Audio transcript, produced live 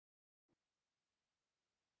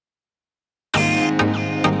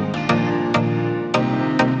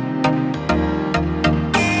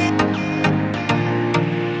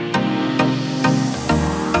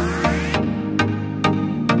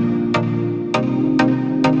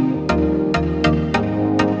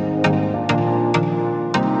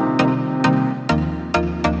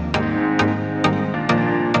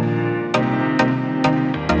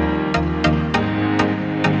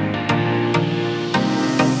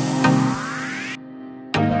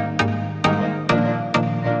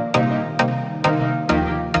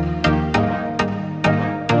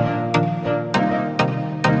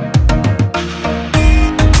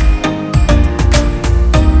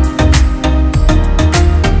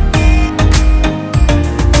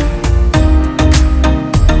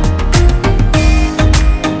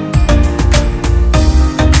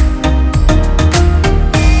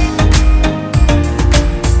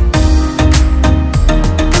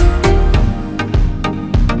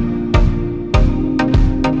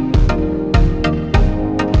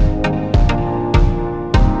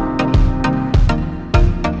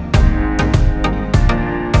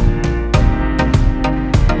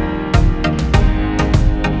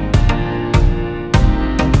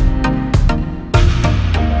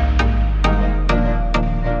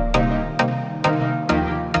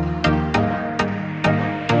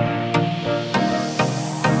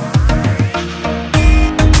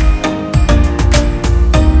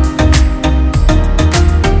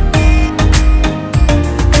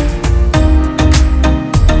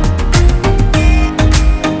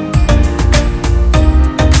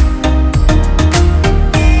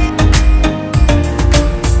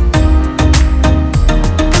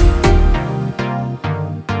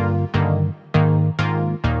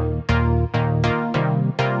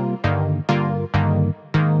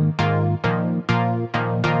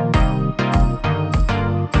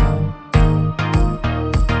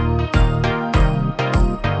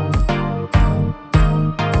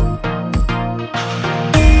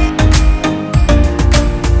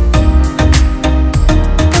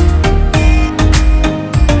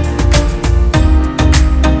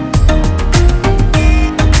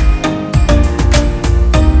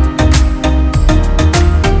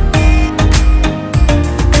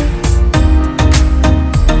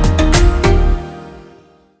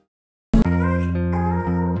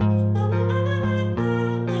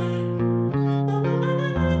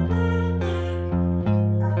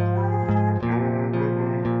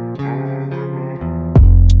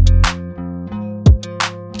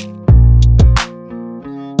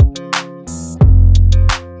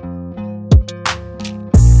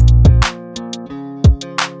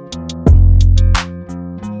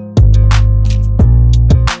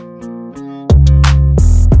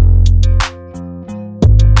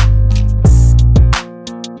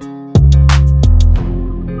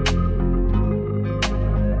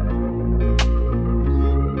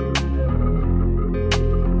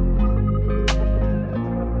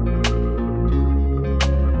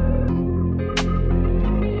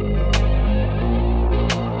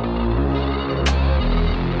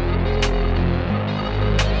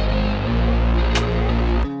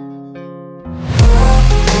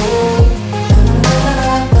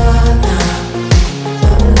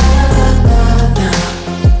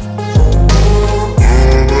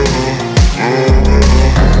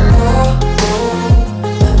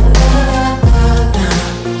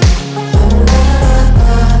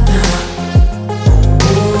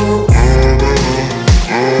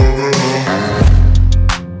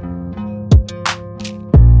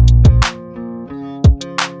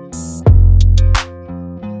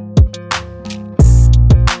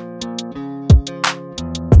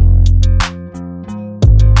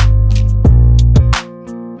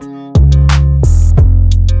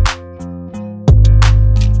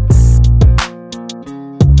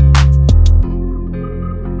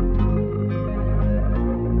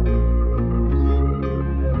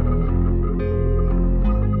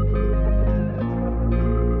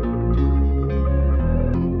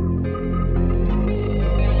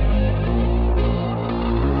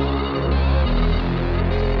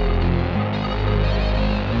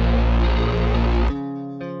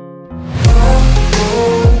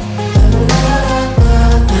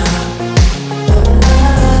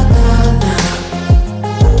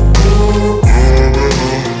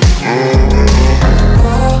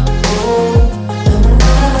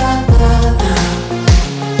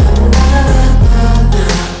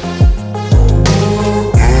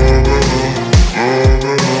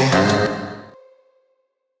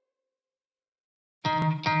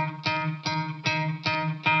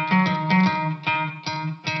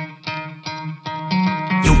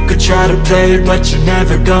try to play it, but you're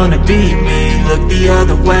never gonna beat me. Look the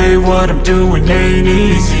other way, what I'm doing ain't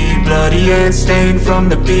easy. Bloody hands stained from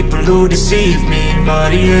the people who deceive me.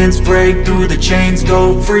 Muddy hands break through the chains,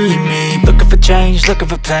 go free me. Looking for change, looking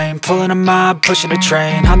for pain, pulling a mob, pushing a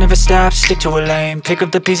train. I'll never stop, stick to a lane, pick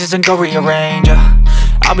up the pieces and go rearrange.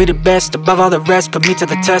 I'll be the best above all the rest, put me to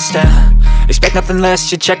the test and expect nothing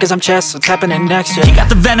less. You check as I'm chess, what's happening next? Yeah. He got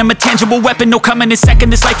the venom, a tangible weapon, no coming in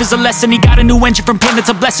second. This life is a lesson. He got a new engine from pain, it's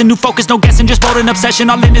a blessing. New focus, no guessing, just bold and obsession.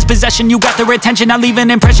 All in his possession, you got their attention. I'll leave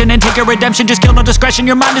an impression and take a redemption. Just kill no discretion,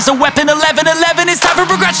 your mind is a weapon. 11-11, it's time for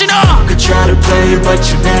progression. You could try to play it, but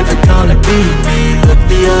you're never gonna beat me. Look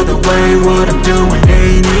the other way, what I'm doing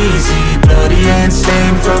ain't easy. Bloody hands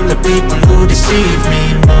stained from the people who deceive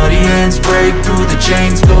me. Muddy hands break through the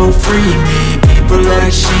chains, go free